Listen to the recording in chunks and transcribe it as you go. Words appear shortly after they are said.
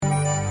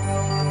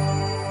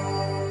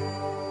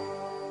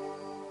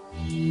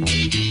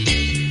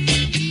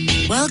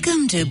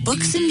Welcome to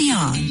Books and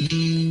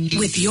Beyond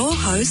with your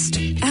host,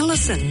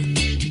 Alison.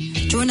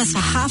 Join us for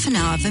half an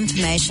hour of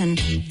information,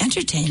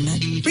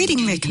 entertainment,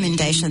 reading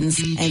recommendations,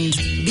 and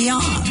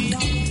beyond.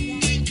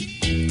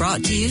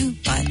 Brought to you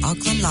by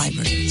Auckland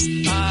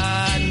Libraries.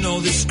 I know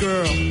this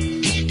girl,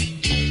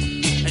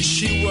 and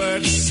she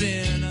works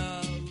in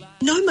a...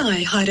 No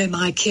mai, haere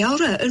mai, kia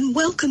ora, and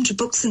welcome to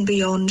Books and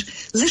Beyond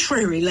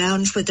Literary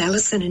Lounge with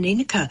Alison and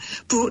Inika,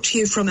 brought to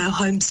you from our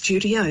home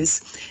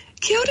studios.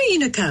 Kia ora,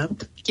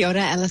 Inika. Kia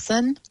ora,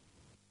 Alison.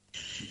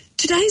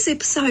 Today's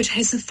episode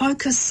has a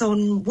focus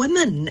on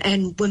women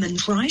and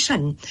women's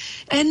writing,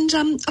 and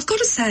I've got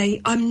to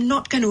say I'm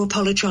not going to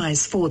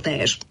apologise for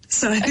that.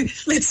 So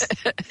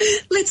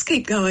let's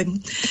keep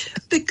going,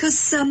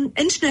 because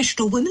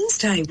International Women's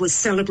Day was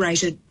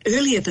celebrated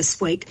earlier this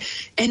week,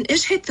 and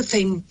it had the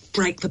theme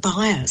 "Break the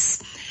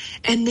Bias."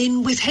 And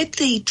then we've had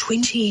the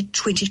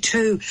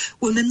 2022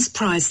 Women's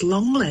Prize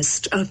long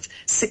list of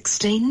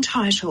 16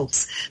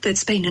 titles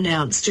that's been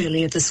announced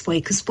earlier this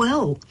week as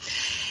well.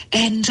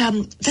 And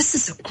this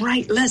is a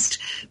great list.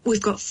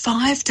 We've got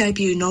 5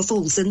 debut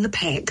novels in the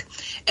pack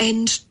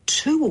and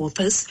 2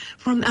 authors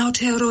from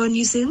Aotearoa,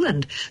 New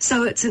Zealand.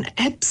 So it's an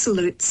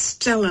absolute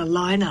stellar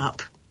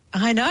lineup.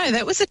 I know,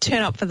 that was a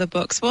turn up for the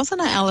books, wasn't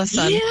it,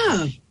 Alison?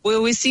 Yeah.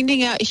 Well, we're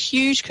sending out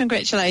huge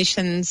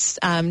congratulations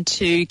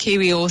to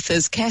Kiwi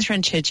authors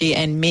Catherine Chidgey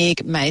and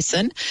Meg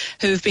Mason,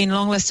 who have been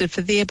longlisted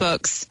for their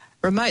books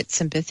Remote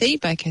Sympathy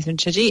by Catherine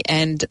Chidgey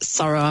and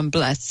Sorrow and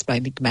Bliss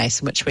by Meg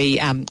Mason, which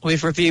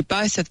we've reviewed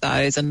both of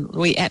those, and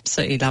we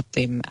absolutely loved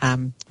them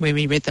when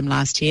we read them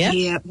last year.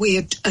 Yeah, we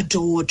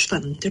adored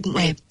them, didn't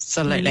we?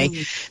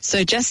 Absolutely.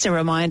 So just a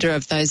reminder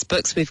of those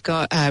books. We've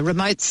got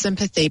Remote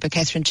Sympathy by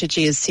Catherine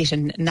Chidgey is set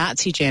in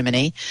Nazi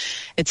Germany.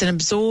 It's an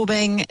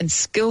absorbing and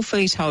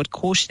skillfully told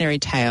cautionary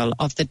tale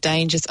of the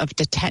dangers of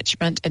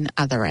detachment and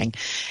othering,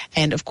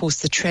 and of course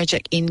the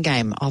tragic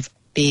endgame of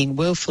being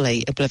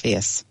willfully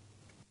oblivious.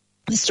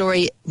 The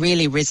story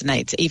really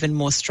resonates even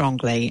more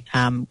strongly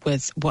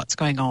with what's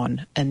going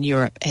on in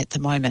Europe at the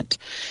moment.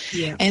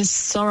 Yeah. And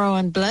Sorrow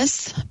and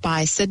Bliss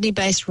by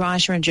Sydney-based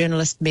writer and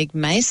journalist Meg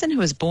Mason, who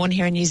was born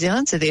here in New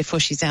Zealand, so therefore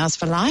she's ours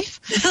for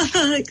life.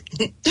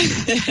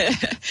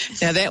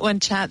 Now that one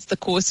charts the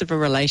course of a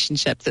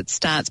relationship that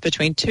starts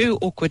between 2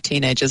 awkward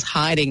teenagers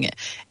hiding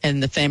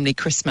in the family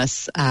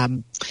Christmas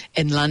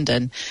in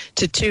London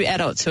to 2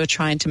 adults who are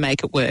trying to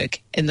make it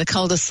work in the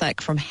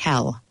cul-de-sac from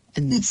hell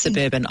in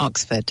suburban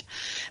Oxford.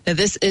 Now,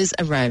 this is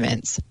a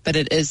romance, but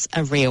it is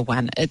a real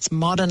one. It's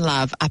modern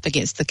love up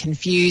against the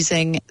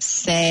confusing,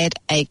 sad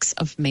aches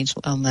of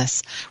mental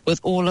illness, with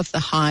all of the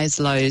highs,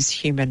 lows,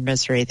 human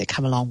misery that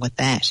come along with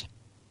that.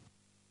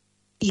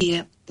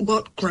 Yeah,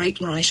 what great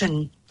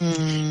writing.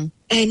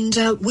 And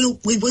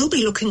we will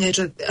be looking at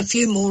a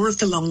few more of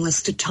the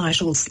long-listed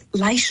titles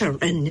later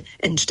in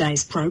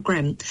today's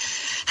program.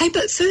 Hey,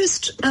 but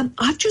first,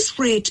 I've just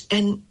read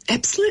and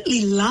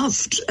absolutely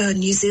loved a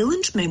New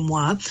Zealand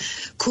memoir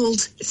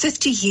called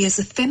 50 Years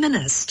a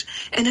Feminist,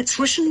 and it's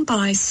written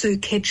by Sue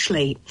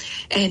Kedgley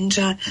and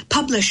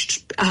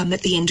published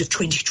at the end of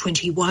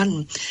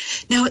 2021.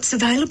 Now, it's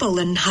available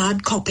in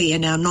hard copy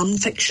in our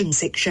non-fiction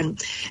section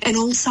and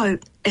also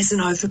as an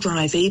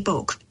Overdrive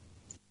ebook.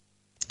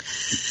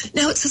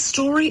 Now, it's a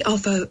story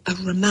of a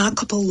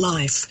remarkable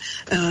life.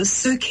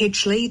 Sue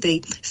Kedgley,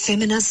 the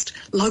feminist,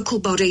 local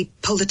body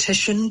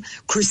politician,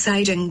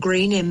 crusading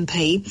Green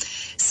MP,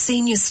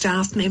 senior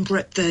staff member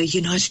at the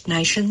United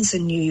Nations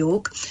in New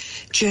York,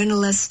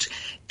 journalist,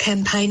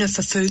 campaigner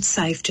for food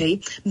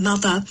safety,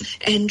 mother,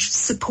 and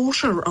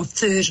supporter of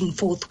third and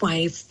fourth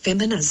wave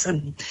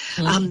feminism.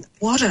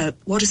 What a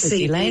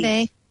CV.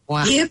 Lady.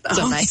 Wow. Yep,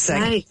 it's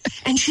amazing.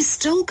 And she's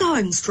still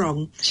going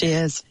strong. She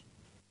is.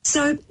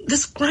 So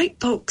this great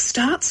book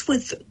starts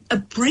with a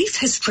brief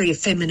history of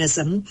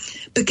feminism,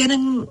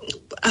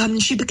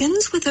 she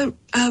begins with a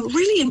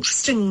really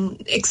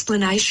interesting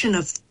explanation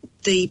of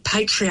the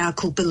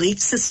patriarchal belief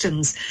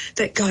systems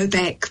that go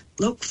back,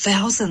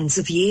 thousands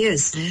of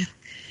years.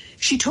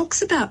 She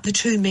talks about the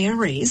 2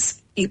 Marys.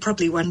 You're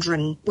probably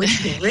wondering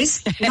which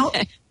Marys.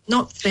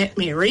 Not that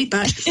Mary,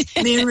 but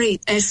Mary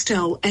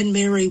Astle and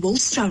Mary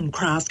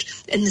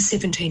Wollstonecraft in the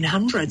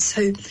 1700s,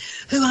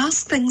 who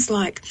asked things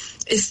like,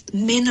 if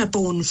men are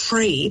born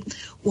free,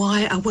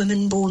 why are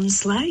women born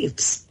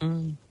slaves?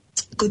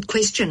 Good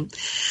question.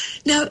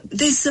 Now,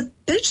 there's a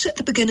bit at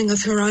the beginning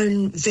of her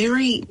own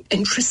very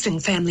interesting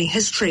family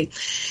history,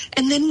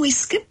 and then we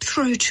skip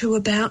through to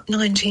about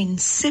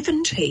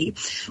 1970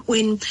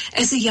 when,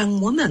 as a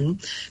young woman,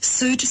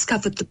 Sue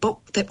discovered the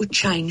book that would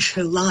change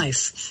her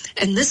life.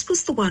 And this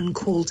was the one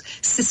called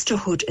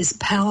Sisterhood is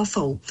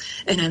Powerful,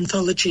 an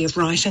anthology of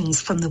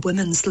writings from the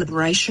women's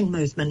liberation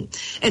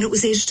movement. And it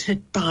was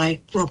edited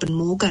by Robin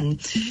Morgan.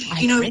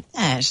 I read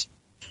that.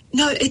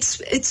 No,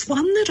 it's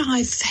one that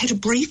I've had a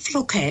brief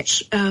look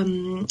at,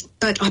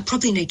 but I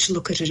probably need to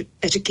look at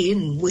it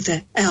again with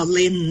our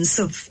lens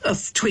of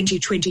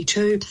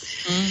 2022.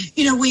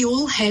 You know, we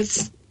all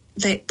have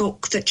that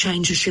book that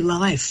changes your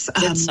life.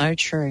 That's so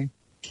true.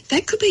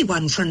 That could be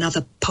one for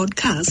another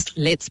podcast.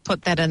 Let's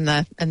put that in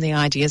the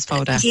ideas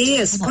folder.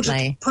 Yes, put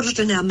it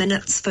in our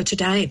minutes for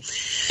today.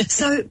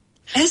 So,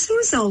 as a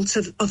result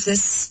of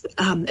this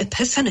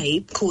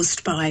epiphany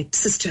caused by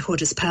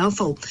Sisterhood is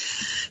Powerful,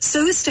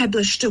 Sue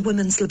established a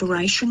women's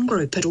liberation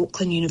group at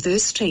Auckland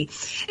University.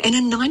 And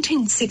in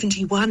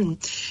 1971,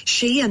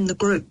 she and the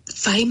group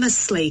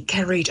famously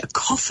carried a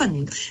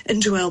coffin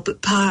into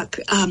Albert Park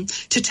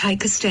to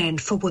take a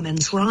stand for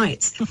women's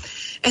rights.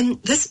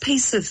 And this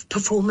piece of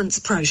performance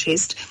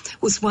protest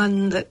was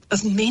one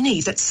of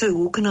many that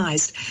Sue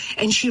organised,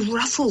 and she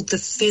ruffled the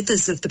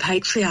feathers of the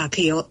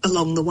patriarchy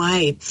along the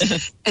way.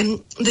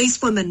 And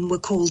these women were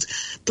called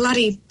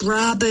bloody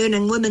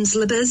bra-burning women's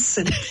libbers,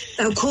 and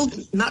they were called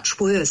much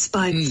worse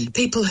by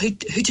people who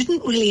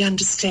didn't really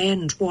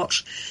understand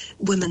what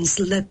women's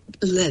lib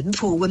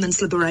or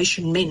women's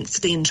liberation meant for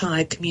the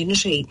entire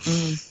community.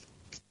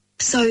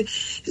 So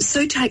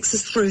Sue takes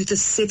us through the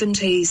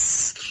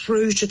 70s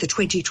through to the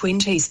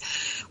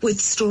 2020s with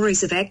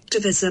stories of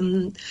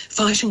activism,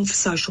 fighting for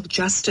social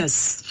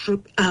justice,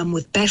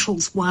 with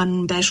battles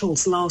won,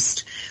 battles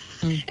lost.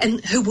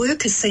 And her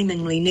work is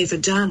seemingly never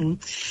done.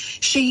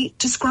 She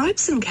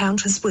describes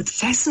encounters with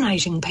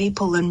fascinating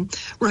people and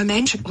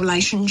romantic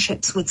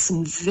relationships with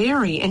some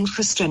very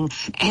interesting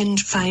and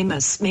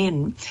famous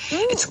men.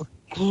 Ooh. It's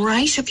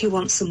great if you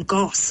want some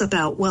goss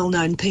about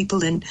well-known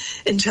people in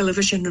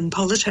television and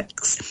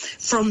politics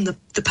from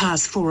the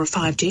past 4 or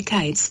 5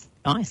 decades.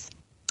 Nice.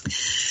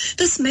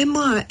 This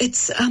memoir,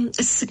 it's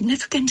a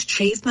significant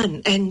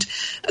achievement and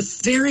a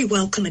very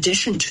welcome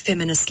addition to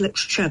feminist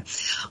literature.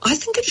 I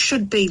think it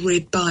should be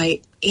read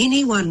by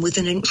anyone with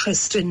an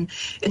interest in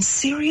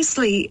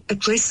seriously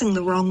addressing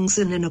the wrongs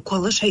and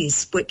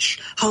inequalities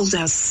which hold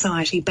our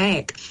society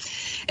back.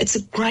 It's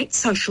a great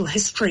social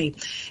history,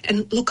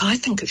 and look, I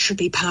think it should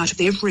be part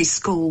of every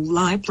school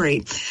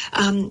library,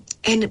 and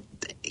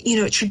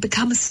it should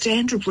become a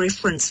standard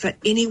reference for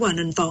anyone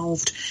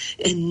involved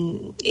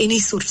in any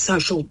sort of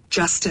social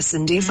justice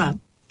endeavour.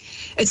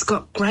 It's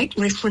got great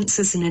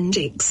references and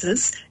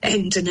indexes,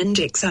 and an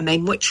index,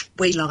 which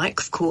we like,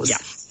 of course. Yeah,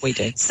 we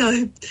do.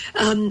 So,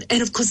 and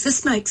of course,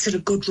 this makes it a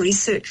good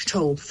research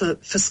tool for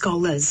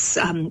scholars,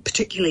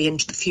 particularly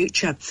into the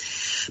future.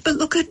 But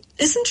look, it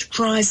isn't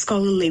dry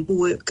scholarly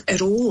work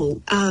at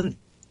all.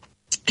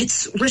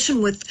 It's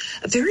written with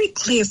a very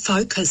clear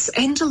focus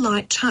and a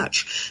light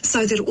touch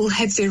so that it will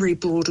have very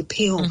broad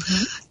appeal.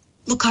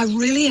 Look, I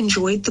really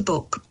enjoyed the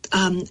book,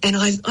 and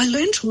I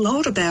learned a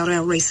lot about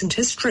our recent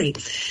history.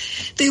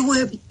 There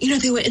were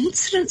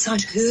incidents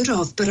I'd heard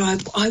of, but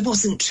I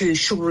wasn't too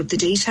sure of the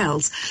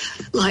details,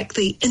 like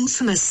the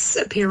infamous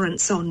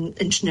appearance on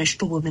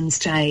International Women's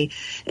Day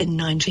in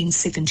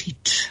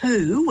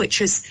 1972,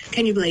 which is,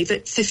 can you believe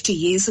it, 50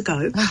 years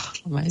ago. Oh,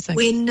 amazing.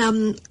 When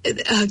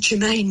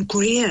Germaine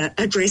Greer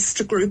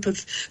addressed a group of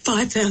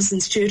 5,000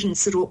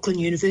 students at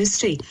Auckland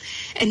University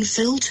and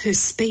filled her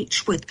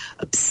speech with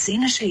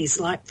obscenities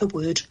like the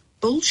word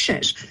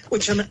bullshit,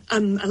 which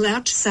I'm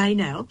allowed to say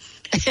now,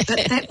 but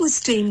that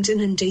was deemed an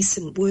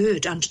indecent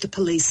word under the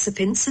Police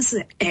Offences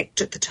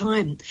Act at the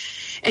time.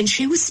 And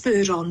she was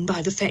spurred on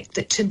by the fact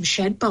that Tim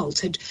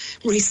Shadbolt had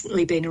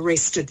recently been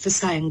arrested for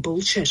saying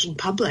bullshit in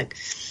public.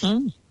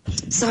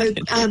 So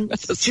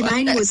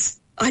Germaine was,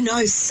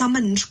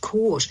 summoned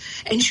court,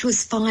 and she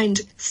was fined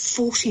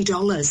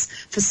 $40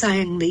 for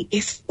saying the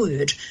F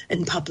word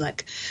in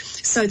public.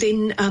 So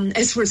then,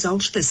 as a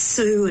result of this,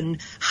 Sue and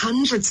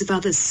hundreds of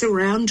others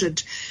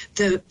surrounded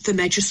the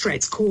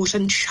magistrate's court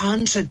and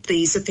chanted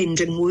these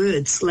offending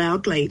words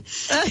loudly.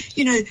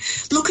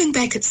 Looking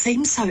back, it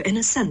seems so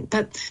innocent,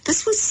 but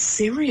this was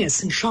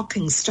serious and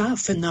shocking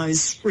stuff in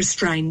those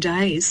restrained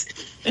days.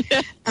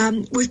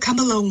 We've come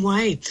a long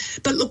way.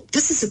 But look,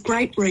 this is a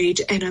great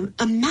read and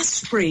a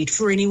must-read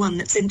for anyone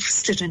that's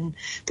interested in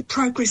the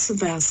progress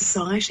of our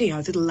society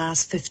over the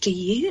last 50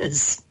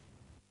 years.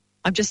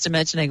 I'm just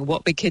imagining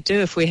what we could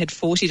do if we had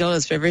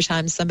 $40 for every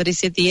time somebody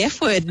said the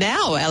F word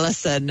now,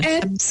 Alison.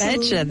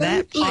 Absolutely. Imagine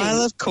that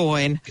pile of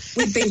coin.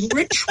 We'd be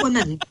rich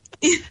women.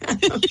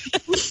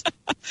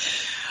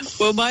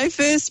 Well, my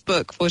first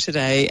book for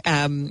today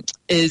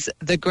is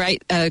The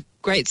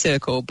Great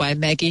Circle by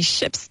Maggie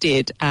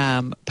Shipstead,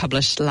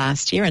 published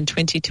last year in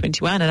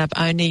 2021, and I've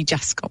only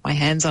just got my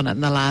hands on it in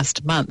the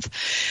last month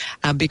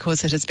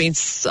because it has been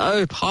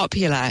so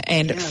popular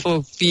and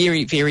for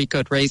very, very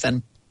good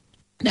reason.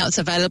 Now, it's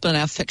available in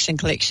our fiction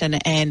collection,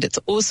 and it's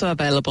also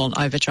available on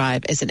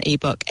Overdrive as an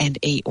ebook and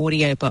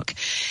e-audiobook.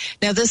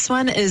 Now, this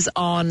one is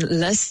on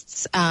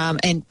lists,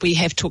 and we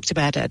have talked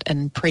about it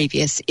in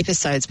previous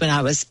episodes when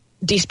I was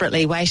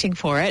desperately waiting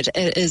for it.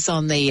 It is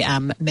on the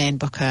Man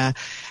Booker,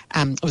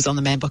 it was on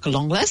the Man Booker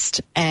long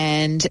list,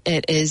 and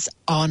it is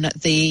on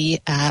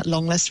the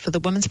long list for the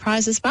Women's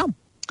Prize as well.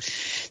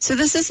 So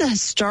this is a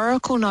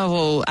historical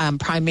novel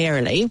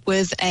primarily,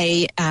 with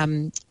a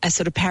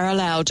sort of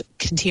paralleled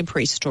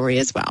contemporary story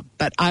as well,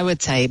 but I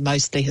would say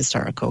mostly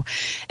historical.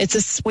 It's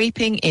a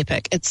sweeping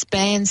epic. It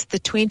spans the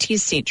 20th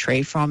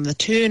century, from the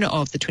turn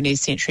of the 20th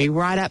century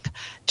right up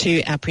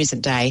to our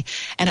present day,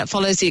 and it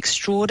follows the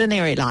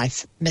extraordinary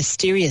life,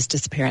 mysterious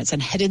disappearance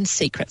and hidden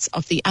secrets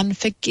of the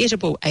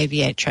unforgettable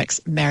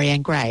aviatrix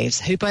Marianne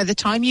Graves, who by the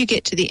time you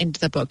get to the end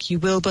of the book you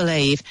will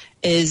believe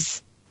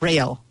is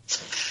real.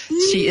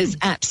 She is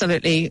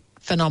absolutely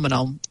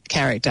phenomenal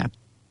character.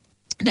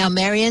 Now,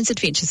 Marianne's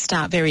adventures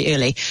start very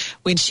early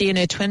when she and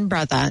her twin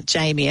brother,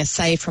 Jamie, are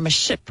saved from a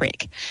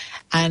shipwreck.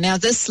 Now,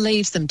 this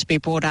leaves them to be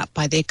brought up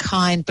by their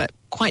kind but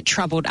quite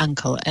troubled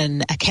uncle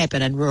in a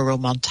cabin in rural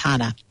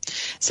Montana.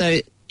 So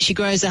she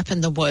grows up in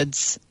the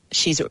woods.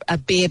 She's a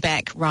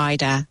bareback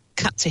rider,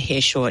 cuts her hair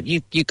short.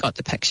 You got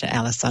the picture,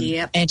 Alison.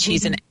 Yep. And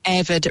she's an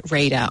avid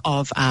reader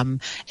of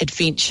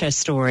adventure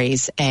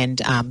stories and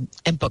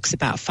books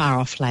about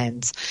far-off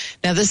lands.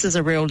 Now, this is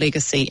a real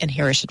legacy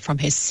inherited from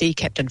her sea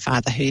captain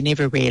father, who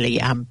never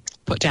really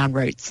put down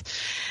roots.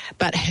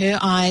 But her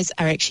eyes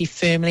are actually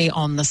firmly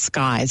on the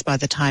skies by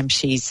the time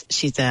she's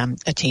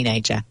a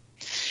teenager.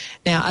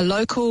 Now, a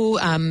local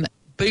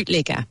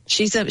bootlegger.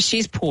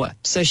 She's poor,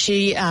 so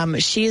she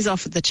is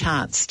offered the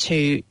chance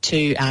to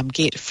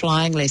get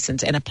flying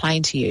lessons and a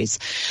plane to use.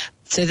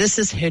 So this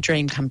is her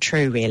dream come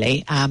true,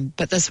 really.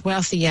 But this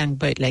wealthy young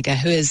bootlegger,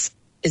 who is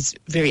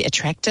very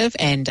attractive,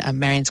 and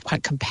Marianne's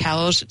quite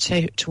compelled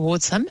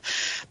towards him,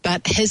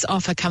 but his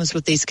offer comes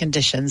with these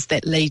conditions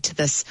that lead to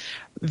this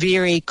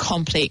very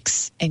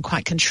complex and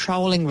quite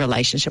controlling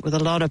relationship with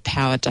a lot of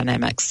power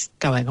dynamics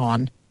going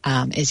on,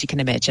 as you can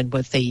imagine,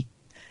 with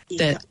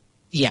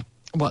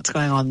what's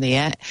going on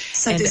there.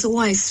 So there's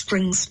always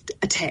strings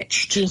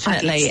attached.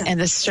 Definitely, and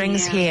the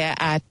strings here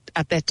are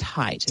they're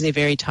tight. They're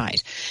very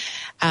tight.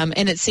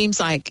 And it seems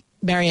like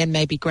Marianne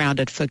may be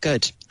grounded for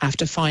good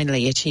after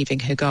finally achieving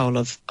her goal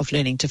of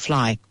learning to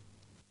fly.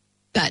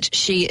 But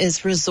she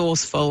is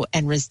resourceful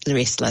and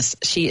restless.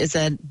 She is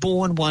a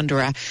born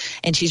wanderer,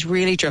 and she's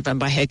really driven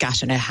by her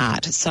gut and her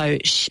heart. So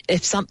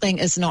if something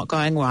is not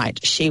going right,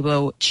 she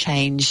will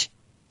change.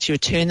 She will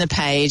turn the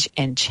page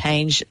and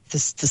change the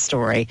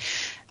story.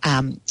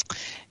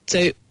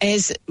 So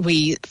as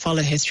we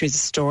follow her through the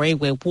story,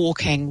 we're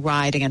walking,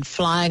 riding and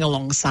flying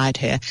alongside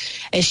her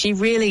as she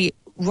really,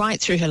 right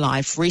through her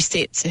life,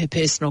 resets her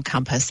personal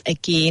compass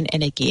again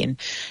and again.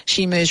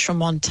 She moves from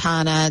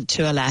Montana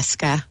to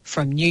Alaska,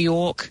 from New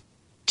York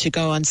to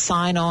go and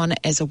sign on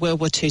as a World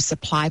War II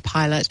supply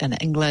pilot in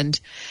England.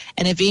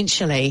 And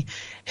eventually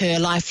her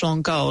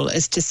lifelong goal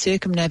is to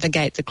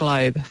circumnavigate the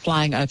globe,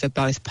 flying over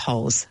both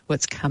poles,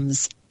 which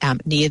comes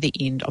near the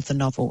end of the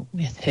novel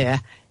with her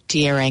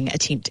daring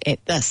attempt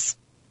at this.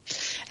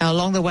 Now,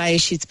 along the way,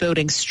 she's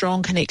building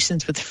strong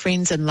connections with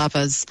friends and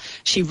lovers.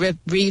 She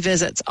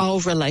revisits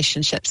old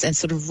relationships and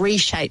sort of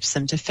reshapes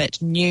them to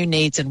fit new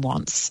needs and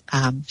wants.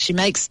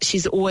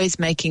 She's always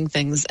making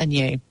things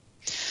anew.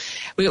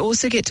 We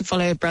also get to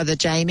follow her brother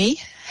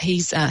Jamie.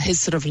 He's his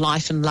sort of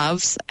life and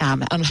loves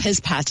on his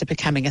path to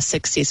becoming a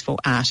successful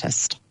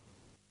artist.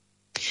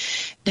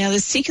 Now, the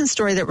second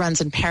story that runs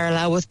in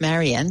parallel with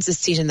Marianne's is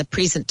set in the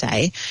present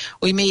day.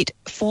 We meet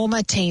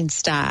former teen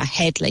star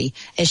Hadley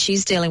as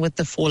she's dealing with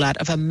the fallout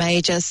of a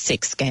major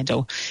sex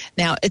scandal.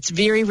 Now, it's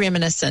very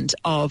reminiscent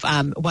of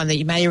one that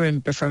you may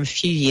remember from a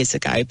few years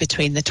ago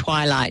between the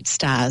Twilight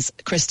stars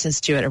Kristen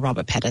Stewart and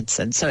Robert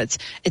Pattinson. So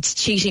it's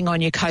cheating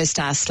on your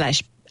co-star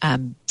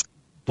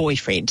 /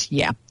 boyfriend,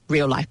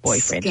 real life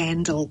boyfriend.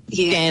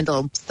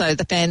 Scandal. So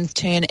the fans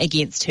turn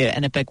against her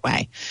in a big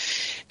way.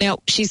 Now,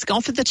 she's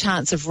offered the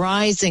chance of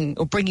rising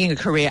or bringing a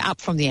career up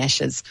from the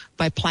ashes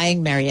by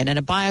playing Marianne in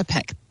a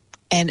biopic.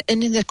 And in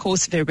the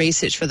course of her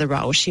research for the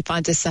role, she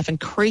finds herself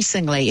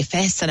increasingly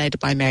fascinated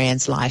by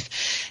Marianne's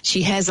life.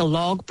 She has a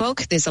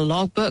logbook. There's a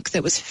logbook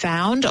that was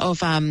found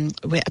of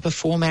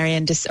before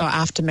Marianne or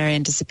after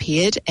Marianne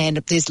disappeared, and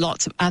there's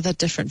lots of other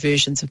different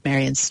versions of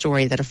Marianne's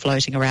story that are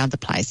floating around the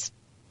place.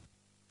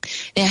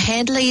 Now,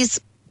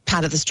 Hadley's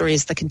part of the story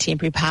is the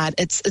contemporary part.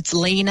 It's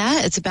leaner.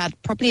 It's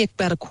probably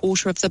about a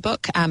quarter of the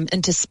book,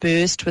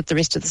 interspersed with the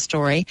rest of the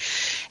story.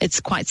 It's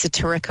quite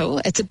satirical.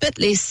 It's a bit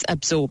less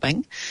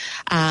absorbing,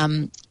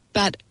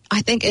 but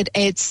I think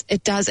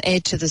it does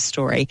add to the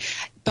story.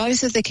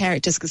 Both of the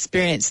characters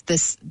experience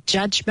this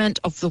judgment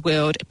of the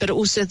world, but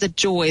also the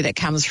joy that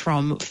comes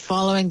from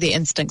following their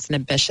instincts and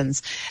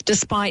ambitions,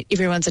 despite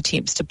everyone's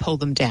attempts to pull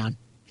them down.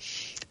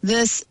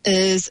 This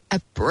is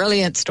a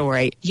brilliant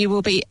story. You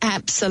will be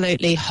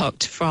absolutely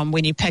hooked from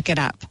when you pick it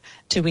up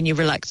to when you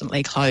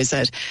reluctantly close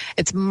it.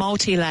 It's a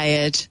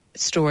multi-layered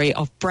story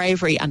of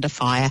bravery under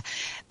fire,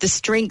 the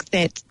strength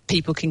that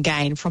people can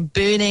gain from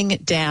burning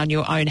down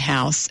your own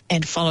house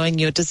and following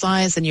your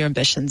desires and your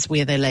ambitions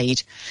where they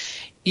lead.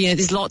 You know,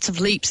 there's lots of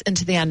leaps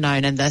into the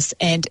unknown in this,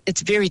 and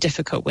it's very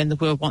difficult when the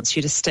world wants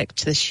you to stick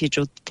to the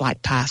scheduled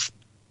flight path.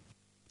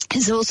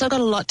 It's also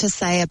got a lot to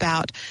say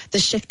about the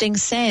shifting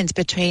sands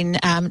between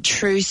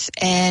truth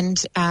and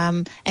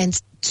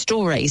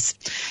stories.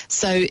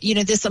 So,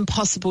 this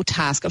impossible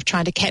task of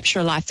trying to capture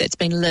a life that's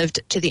been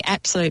lived to the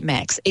absolute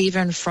max,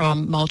 even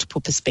from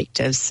multiple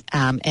perspectives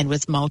and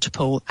with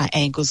multiple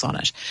angles on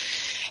it.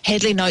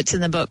 Hadley notes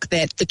in the book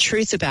that the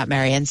truth about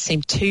Marianne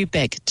seemed too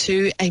big,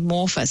 too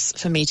amorphous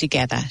for me to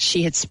gather.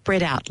 She had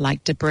spread out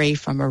like debris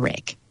from a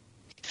wreck.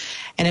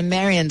 And in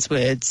Marianne's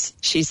words,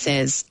 she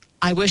says,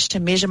 I wish to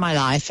measure my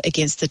life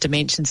against the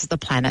dimensions of the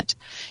planet,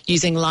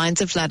 using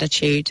lines of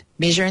latitude,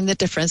 measuring the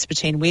difference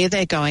between where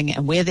they're going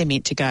and where they're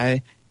meant to go.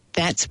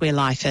 That's where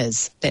life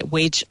is, that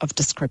wedge of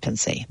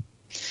discrepancy.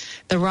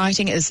 The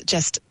writing is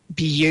just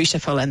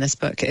beautiful in this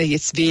book.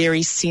 It's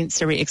very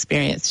sensory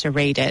experience to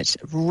read it,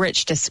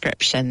 rich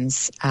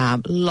descriptions,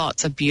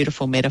 lots of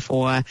beautiful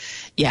metaphor.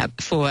 Yeah,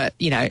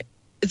 it's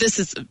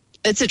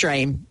a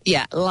dream.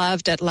 Yeah,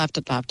 loved it.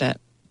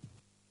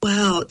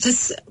 Wow,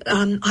 this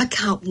I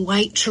can't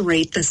wait to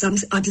read this. I'm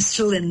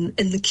still in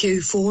the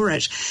queue for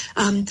it.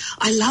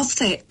 I love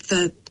that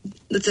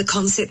the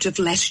concept of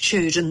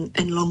latitude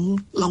and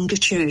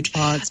longitude.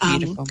 Oh, it's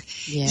beautiful.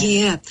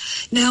 Yeah.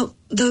 Now,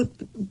 the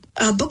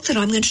book that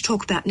I'm going to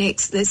talk about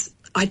next,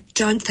 I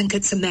don't think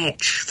it's a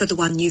match for the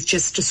one you've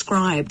just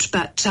described,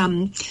 but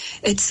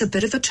it's a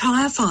bit of a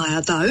tire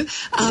fire, though.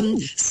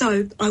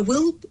 So I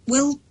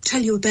will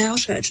tell you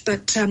about it.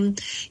 But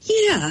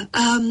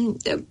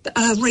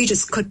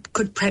readers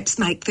could perhaps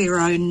make their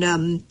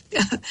own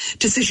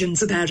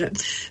decisions about it.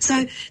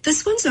 So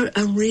this one's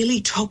a really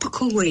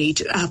topical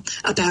read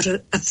about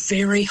a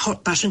very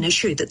hot button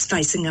issue that's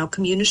facing our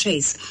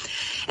communities,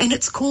 and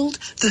it's called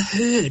The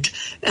Herd,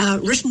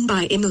 written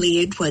by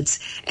Emily Edwards,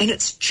 and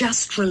it's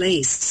just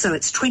released. So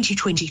it's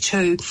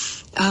 2022.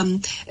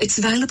 It's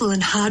available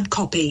in hard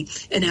copy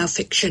in our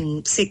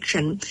fiction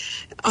section.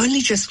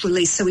 Only just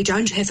released, so we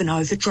don't have an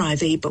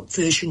overdrive ebook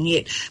version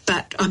yet,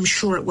 but I'm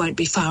sure it won't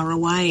be far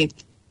away.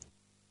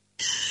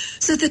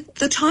 So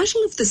the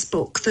title of this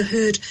book, The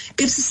Herd,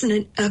 gives us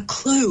a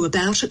clue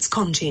about its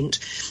content.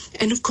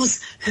 And, of course,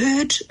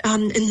 herd,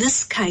 in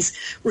this case,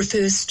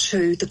 refers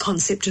to the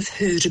concept of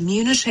herd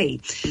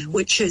immunity,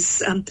 which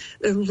is a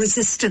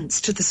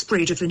resistance to the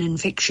spread of an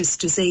infectious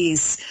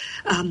disease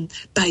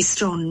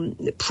based on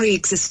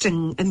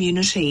pre-existing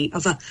immunity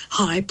of a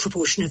high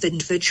proportion of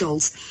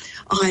individuals,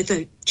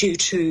 either due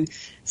to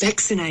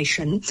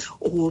vaccination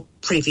or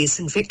previous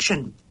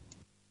infection.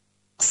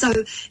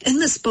 So in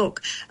this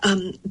book,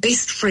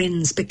 best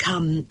friends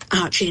become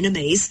arch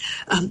enemies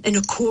in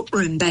a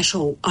courtroom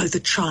battle over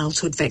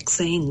childhood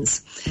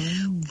vaccines.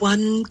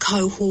 One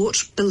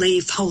cohort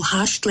believe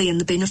wholeheartedly in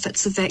the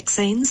benefits of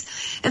vaccines,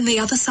 and the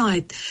other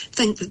side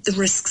think that the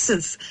risks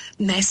of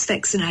mass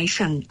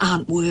vaccination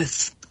aren't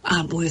worth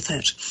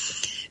it.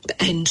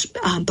 And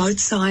both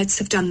sides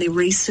have done their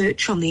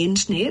research on the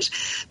internet,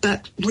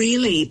 but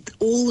really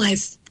all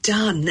they've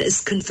done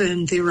is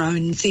confirm their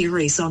own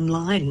theories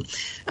online.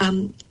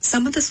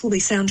 Some of this will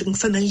be sounding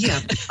familiar,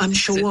 I'm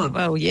sure.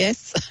 Well,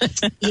 yes.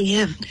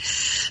 Yeah.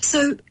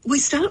 So we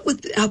start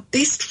with our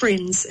best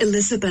friends,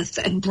 Elizabeth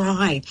and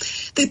Bri.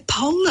 They're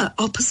polar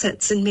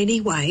opposites in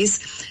many ways,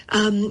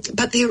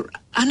 but their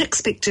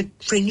unexpected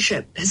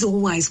friendship has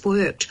always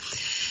worked.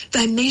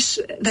 They'd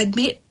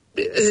met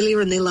earlier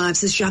in their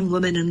lives as young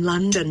women in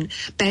London,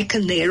 back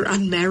in their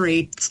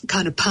unmarried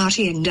kind of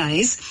partying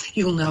days.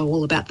 You'll know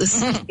all about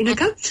this,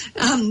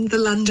 Inika, the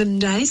London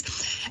days.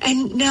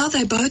 And now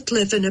they both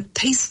live in a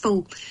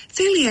peaceful,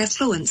 fairly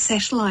affluent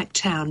satellite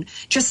town,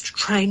 just a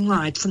train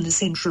ride from the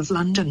centre of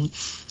London.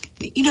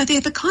 They're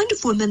the kind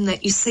of women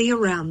that you see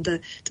around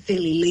the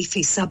fairly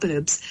leafy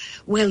suburbs,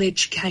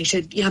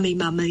 well-educated, yummy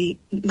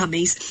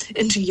mummies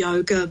into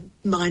yoga,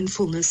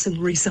 mindfulness and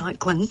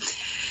recycling.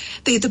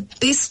 They're the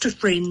best of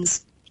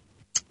friends.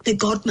 They're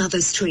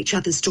godmothers to each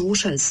other's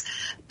daughters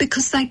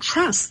because they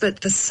trust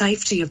that the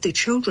safety of their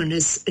children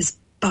is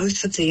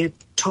both of their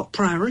top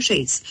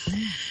priorities.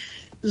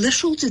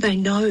 Little do they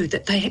know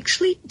that they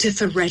actually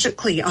differ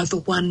radically over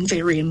one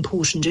very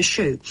important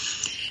issue.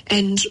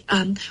 And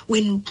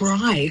when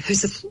Bri,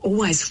 who's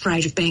always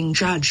afraid of being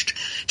judged,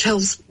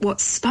 tells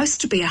what's supposed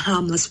to be a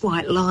harmless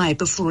white lie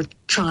before a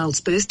child's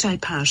birthday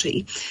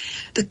party,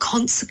 the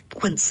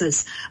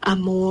consequences are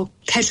more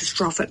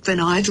catastrophic than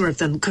either of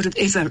them could have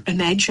ever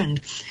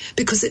imagined,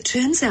 because it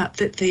turns out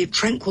that their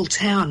tranquil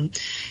town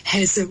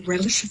has a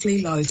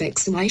relatively low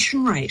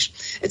vaccination rate.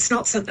 It's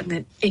not something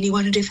that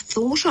anyone had ever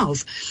thought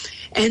of.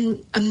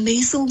 And a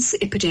measles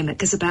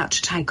epidemic is about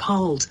to take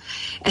hold,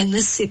 and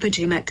this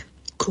epidemic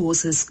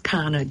causes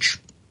carnage.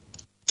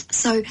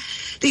 So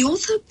the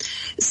author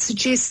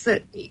suggests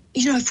that,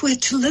 if we're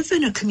to live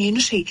in a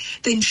community,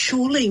 then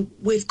surely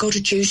we've got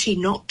a duty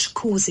not to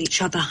cause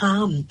each other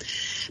harm.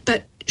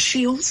 But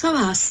she also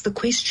asks the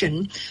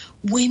question,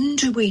 when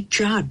do we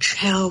judge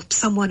how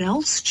someone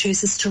else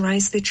chooses to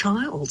raise their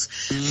child?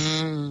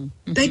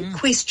 Mm-hmm. Big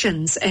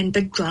questions and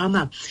big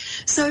drama.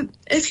 So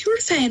if you're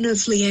a fan of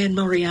Leanne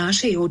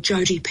Moriarty or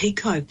Jodi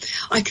Picoult,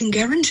 I can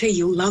guarantee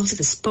you'll love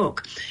this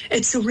book.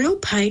 It's a real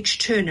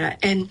page-turner,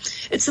 and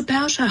it's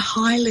about a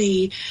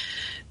highly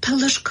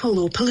political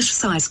or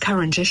politicised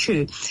current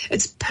issue.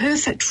 It's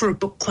perfect for a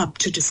book club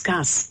to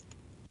discuss.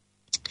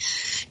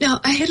 Now,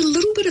 I had a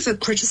little bit of a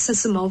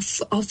criticism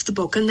of the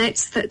book, and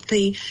that's that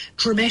the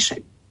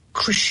dramatic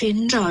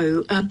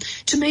crescendo,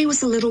 to me,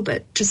 was a little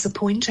bit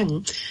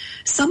disappointing.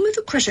 Some of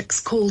the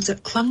critics called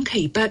it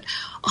clunky, but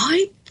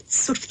I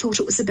sort of thought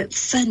it was a bit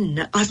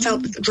thin. I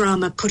felt that the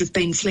drama could have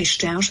been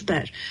fleshed out a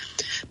bit.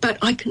 But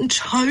I can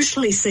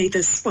totally see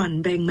this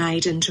one being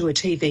made into a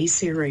TV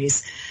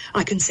series.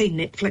 I can see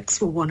Netflix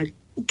will want to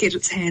get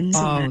its hands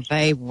on it. Oh,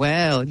 they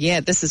will. Yeah,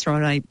 this is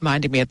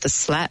reminding me of The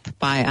Slap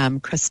by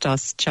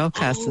Christos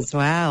Tsiolkas as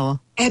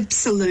well.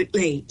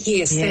 Absolutely.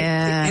 Yes,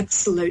 Yeah.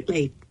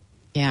 Absolutely.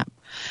 Yeah.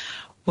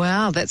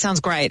 Wow, that sounds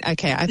great.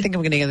 Okay, I think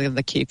I'm going to go to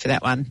the queue for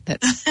that one.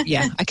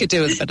 Yeah, I could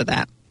do with a bit of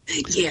that.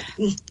 Yeah.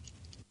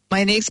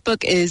 My next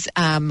book is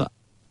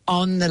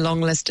on the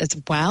long list as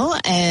well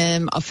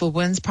for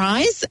Wyn's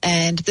Prize,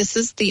 and this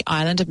is The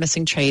Island of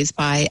Missing Trees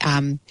by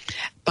Elif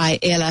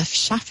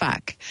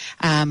Shafak.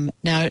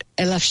 Now,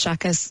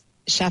 Elif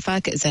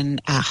Shafak is a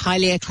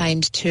highly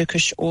acclaimed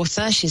Turkish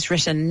author. She's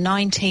written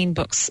 19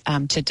 books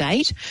to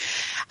date.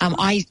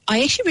 I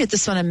actually read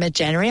this one in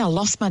mid-January. I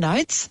lost my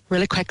notes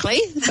really quickly,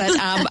 but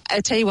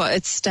I tell you what,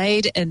 it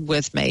stayed in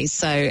with me.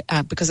 So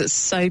because it's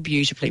so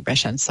beautifully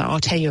written, so I'll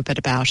tell you a bit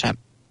about it.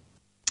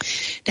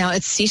 Now,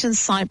 it's set in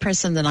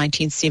Cyprus in the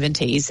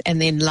 1970s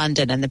and then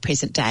London in the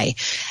present day.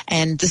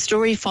 And the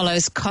story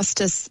follows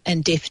Kostas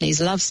and Daphne's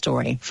love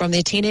story from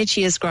their teenage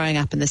years growing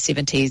up in the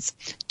 70s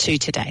to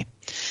today.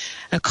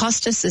 Now,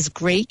 Kostas is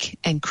Greek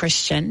and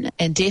Christian,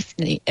 and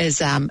Daphne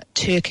is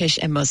Turkish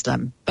and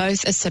Muslim.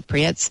 Both are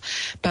Cypriots,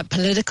 but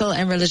political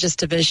and religious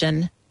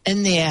division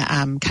in their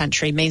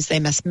country means they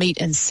must meet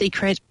in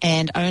secret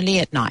and only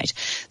at night.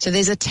 So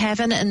there's a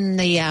tavern in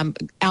the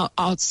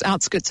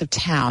outskirts of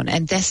town,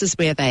 and this is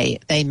where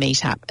they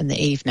meet up in the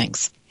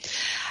evenings.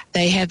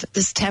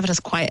 This tavern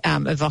is quite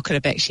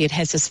evocative, actually. It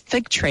has this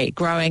fig tree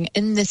growing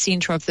in the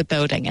centre of the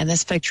building, and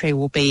this fig tree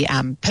will be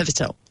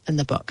pivotal in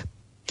the book.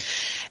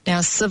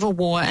 Now, civil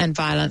war and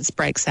violence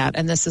breaks out,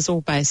 and this is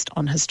all based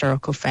on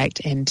historical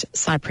fact, and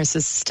Cyprus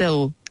is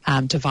still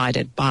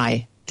divided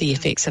by the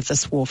effects of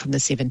this war from the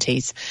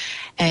 70s.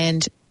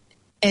 And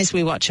as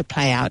we watch it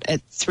play out,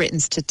 it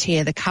threatens to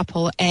tear the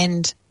couple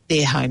and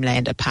their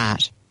homeland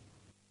apart.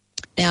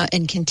 Now,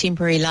 in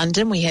contemporary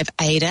London, we have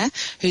Ada,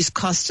 who's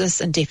Kostas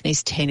and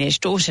Daphne's teenage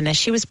daughter. Now,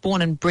 she was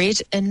born and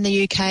bred in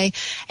the UK,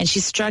 and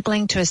she's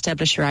struggling to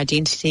establish her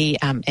identity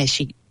as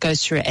she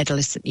goes through her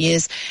adolescent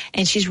years,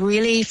 and she's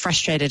really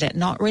frustrated at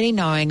not really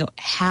knowing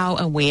how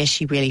and where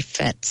she really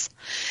fits.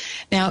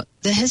 Now,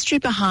 the history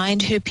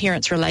behind her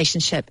parents'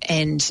 relationship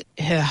and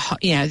her,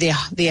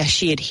 their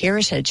shared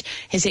heritage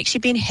has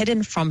actually been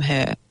hidden from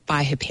her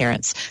by her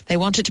parents. They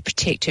wanted to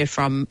protect her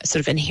from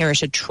sort of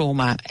inherited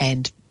trauma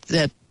and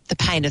the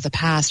pain of the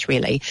past,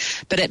 really.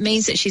 But it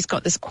means that she's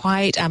got this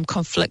quite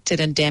conflicted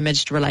and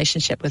damaged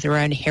relationship with her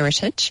own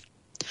heritage.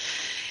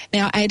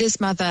 Now, Ada's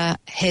mother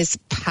has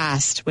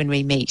passed when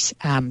we meet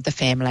the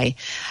family.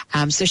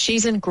 So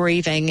she's in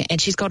grieving,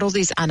 and she's got all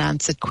these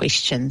unanswered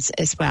questions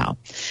as well.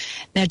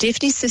 Now,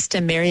 Daphne's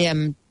sister,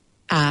 Miriam,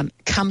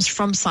 comes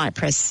from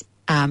Cyprus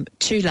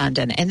to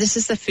London, and this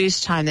is the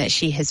first time that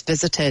she has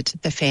visited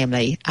the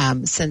family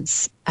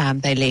since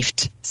they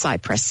left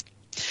Cyprus.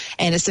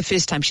 And it's the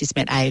first time she's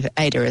met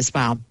Ada as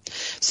well.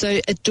 So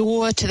a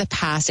door to the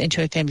past and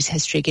to her family's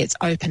history gets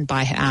opened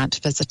by her aunt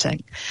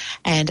visiting.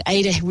 And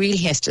Ada really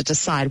has to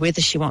decide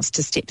whether she wants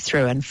to step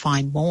through and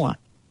find more.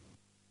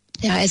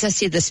 Now, as I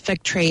said, this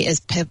fig tree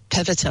is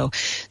pivotal.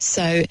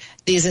 So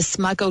there's a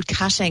smuggled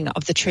cutting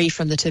of the tree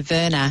from the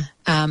taverna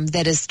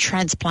that is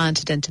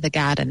transplanted into the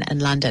garden in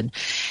London.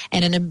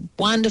 And in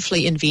a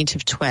wonderfully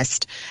inventive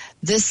twist,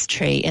 this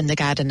tree in the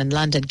garden in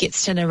London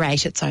gets to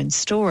narrate its own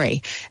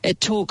story. It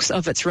talks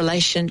of its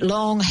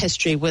long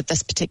history with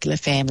this particular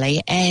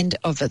family and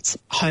of its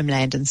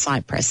homeland in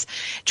Cyprus,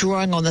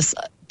 drawing on this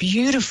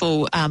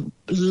beautiful,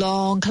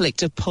 long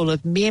collective pool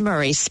of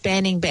memory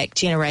spanning back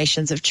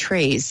generations of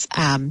trees.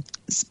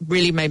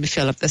 Really made me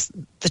feel like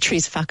the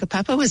tree's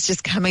whakapapa was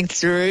just coming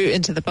through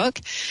into the book.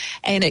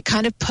 And it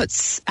kind of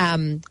puts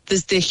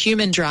the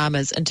human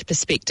dramas into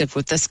perspective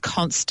with this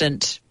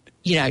constant,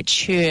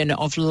 churn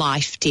of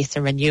life, death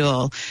and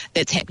renewal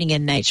that's happening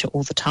in nature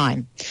all the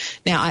time.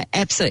 Now, I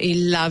absolutely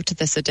loved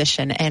this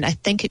edition, and I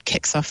think it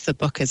kicks off the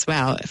book as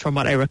well, from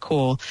what I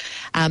recall.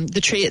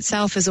 The tree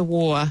itself is a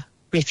war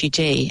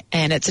refugee,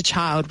 and it's a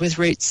child with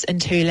roots in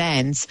two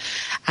lands.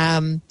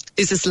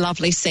 There's this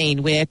lovely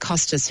scene where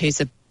Kostas,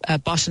 who's a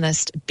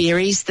botanist,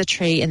 buries the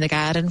tree in the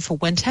garden for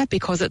winter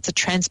because it's a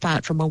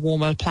transplant from a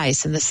warmer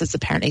place, and this is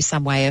apparently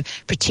some way of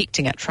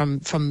protecting it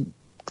from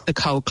the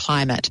cold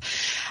climate,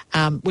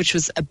 which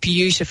was a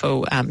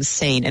beautiful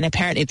scene. And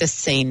apparently this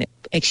scene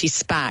actually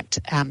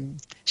sparked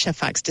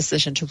Shafak's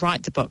decision to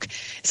write the book.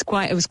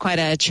 It was quite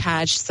a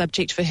charged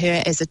subject for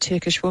her as a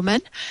Turkish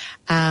woman.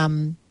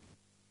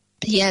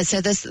 Yeah, so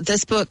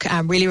this book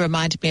really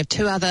reminded me of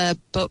two other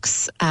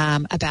books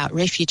about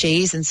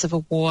refugees and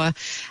civil war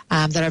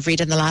that I've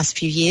read in the last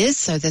few years.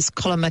 So there's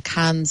Colin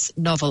McCann's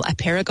novel A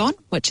Paragon,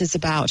 which is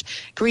about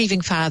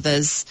grieving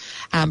fathers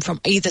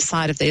from either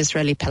side of the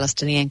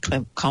Israeli-Palestinian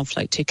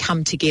conflict who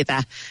come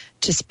together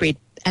to spread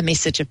a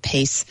message of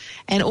peace.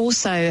 And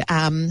also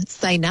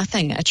Say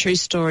Nothing, a true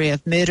story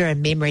of murder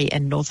and memory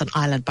in Northern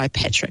Ireland by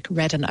Patrick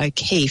Radden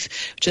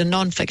O'Keefe, which is a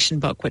non-fiction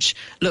book which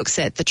looks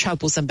at the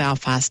troubles in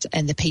Belfast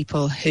and the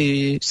people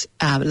whose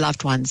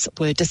loved ones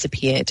were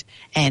disappeared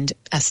and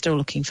are still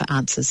looking for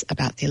answers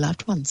about their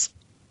loved ones.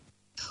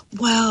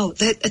 Wow,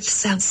 it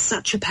sounds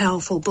such a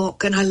powerful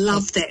book, and I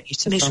love that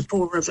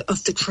metaphor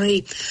of the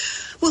tree.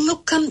 Well,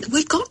 look,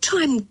 we've got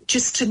time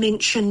just to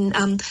mention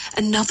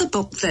another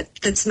book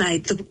that's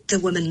made the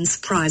Women's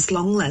Prize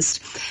longlist,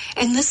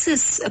 and this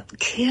is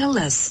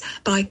Careless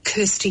by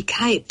Kirsty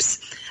Capes.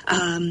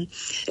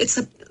 It's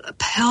a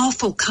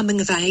powerful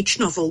coming-of-age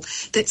novel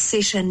that's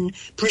set in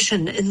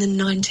Britain in the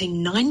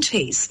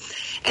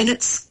 1990s, and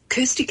it's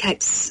Kirsty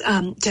Capes'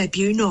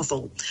 debut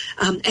novel,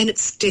 and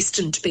it's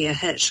destined to be a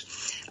hit.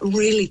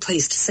 Really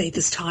pleased to see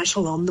this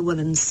title on the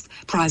Women's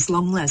Prize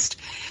longlist.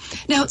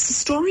 Now, it's the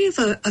story of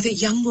a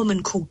young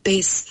woman called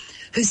Bess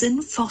who's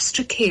in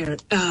foster care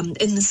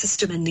in the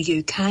system in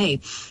the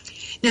UK.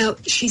 Now,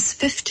 she's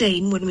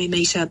 15 when we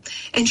meet her,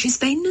 and she's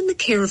been in the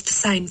care of the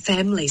same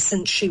family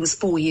since she was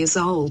 4 years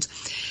old.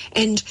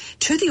 And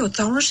to the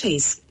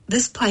authorities,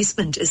 this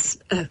placement is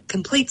a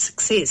complete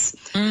success.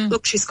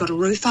 Look, she's got a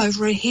roof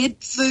over her head,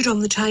 food on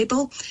the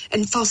table,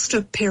 and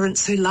foster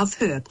parents who love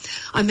her.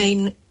 I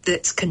mean,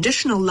 that's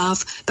conditional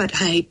love, but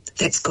hey,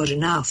 that's good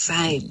enough,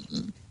 hey?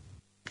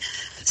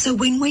 So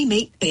when we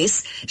meet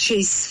Bess,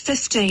 she's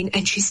 15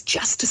 and she's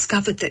just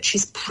discovered that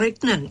she's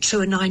pregnant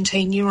to a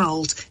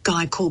 19-year-old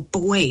guy called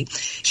Boy.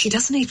 She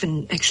doesn't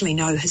even actually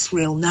know his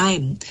real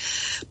name.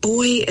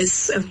 Boy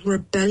is a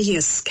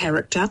rebellious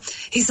character.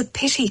 He's a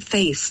petty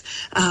thief.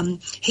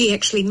 He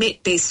actually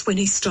met Bess when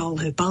he stole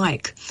her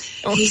bike.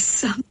 Oh.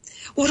 He's...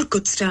 what a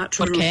good start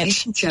to a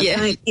relationship. Yeah.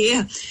 Right?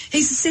 Yeah.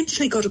 He's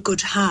essentially got a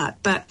good heart,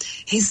 but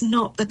he's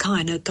not the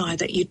kind of guy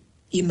that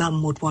your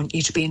mum would want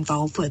you to be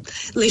involved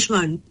with, let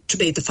alone to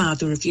be the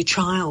father of your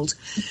child.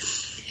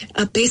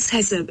 Bess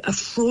has a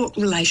fraught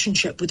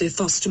relationship with her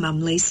foster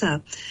mum,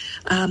 Lisa.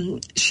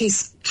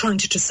 She's trying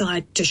to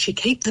decide, does she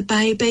keep the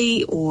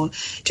baby or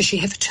does she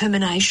have a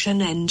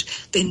termination and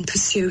then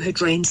pursue her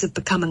dreams of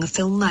becoming a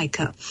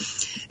filmmaker?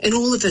 And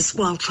all of this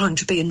while trying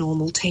to be a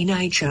normal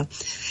teenager.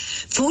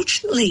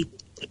 Fortunately,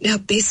 now,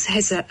 Bess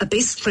has a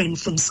best friend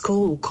from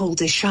school called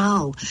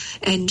Ishal,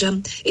 and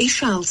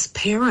Ishal's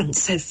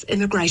parents have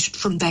immigrated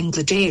from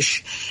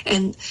Bangladesh,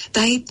 and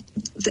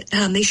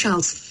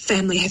Ishal's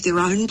family have their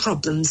own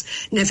problems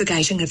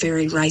navigating a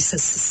very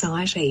racist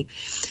society.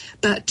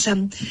 But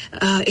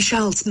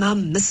Ishal's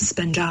mum, Mrs.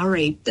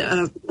 Bandari,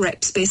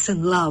 wraps Bess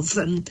in love,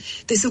 and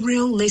there's a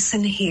real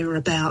lesson here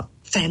about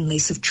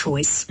families of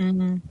choice.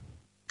 Mm-hmm.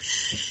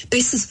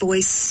 Bess's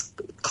voice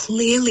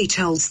clearly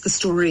tells the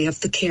story of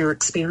the care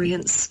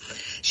experience.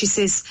 She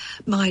says,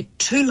 my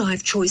two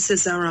life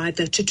choices are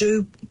either to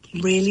do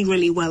really,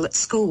 really well at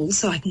school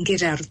so I can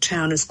get out of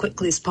town as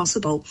quickly as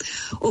possible,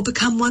 or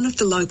become one of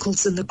the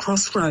locals in the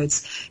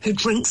crossroads who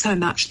drink so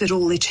much that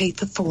all their teeth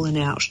have fallen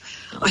out.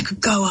 I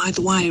could go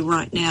either way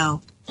right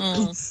now.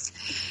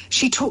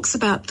 She talks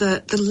about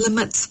the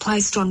limits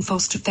placed on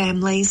foster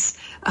families,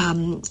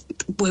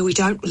 where we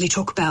don't really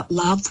talk about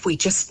love. We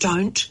just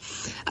don't.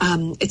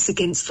 It's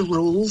against the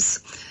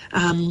rules.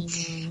 And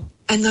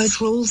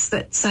those rules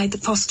that say the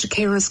foster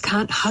carers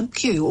can't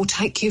hug you or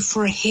take you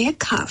for a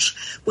haircut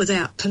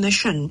without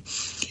permission.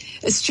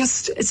 It's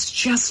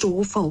just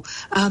awful.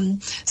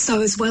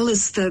 So as well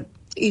as the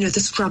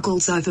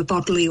struggles over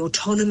bodily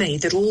autonomy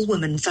that all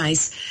women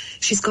face,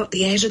 she's got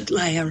the added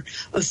layer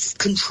of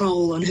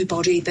control on her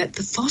body that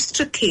the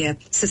foster care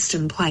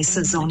system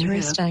places on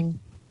her.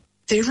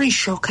 Very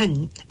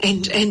shocking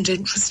and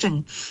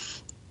interesting.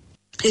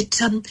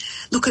 It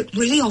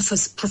really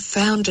offers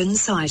profound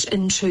insight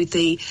into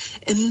the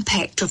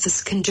impact of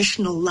this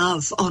conditional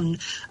love on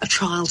a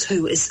child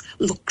who is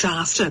looked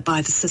after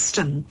by the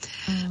system.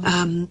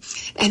 And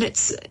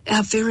it's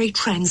a very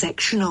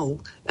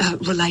transactional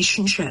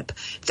relationship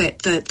that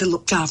the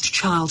looked after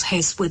child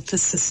has with the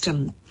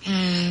system.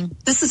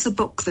 This is a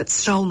book that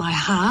stole my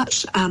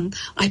heart.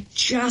 I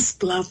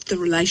just loved the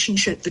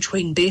relationship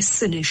between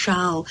Bess and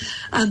Ishal.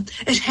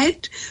 It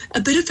had a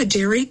bit of a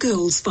Derry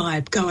Girls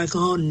vibe going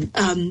on,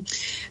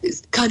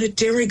 kind of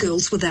Derry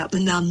Girls without the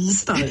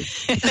nuns, though.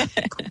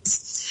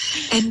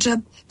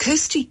 And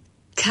Kirsty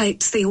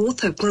Capes, the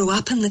author, grew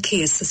up in the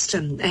care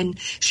system, and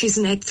she's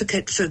an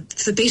advocate for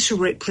better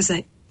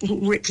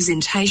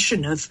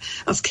representation of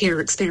care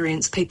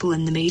experience people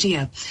in the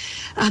media.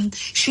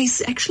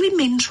 She's actually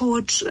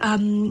mentored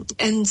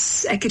and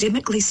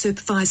academically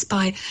supervised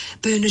by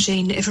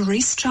Bernardine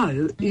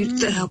Evaristo,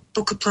 the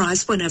Booker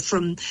Prize winner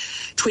from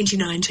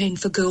 2019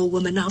 for Girl,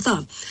 Woman,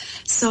 Other.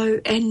 So,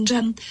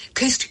 and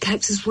Kirsty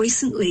Capes has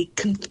recently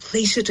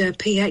completed a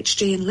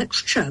PhD in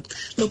literature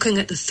looking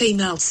at the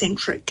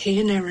female-centric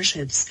care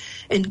narratives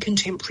in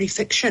contemporary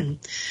fiction.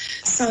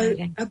 So,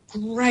 a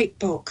great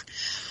book.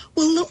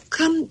 Well, look,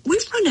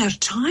 we've run out of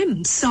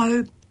time,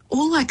 so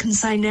all I can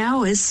say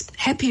now is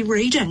happy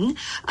reading.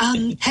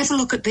 Have a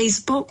look at these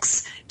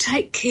books,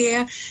 take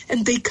care,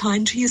 and be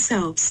kind to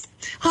yourselves.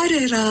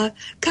 Haere rā,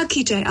 ka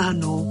kite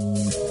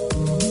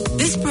anō.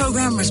 This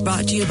program was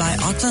brought to you by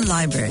Auckland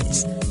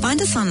Libraries.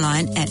 Find us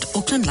online at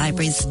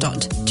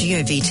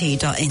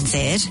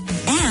aucklandlibraries.govt.nz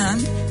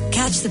and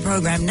catch the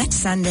program next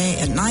Sunday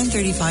at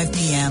 9:35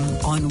 p.m.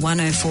 on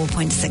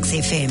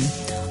 104.6 FM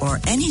or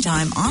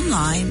anytime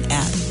online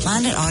at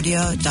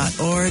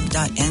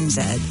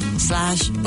planetaudio.org.nz/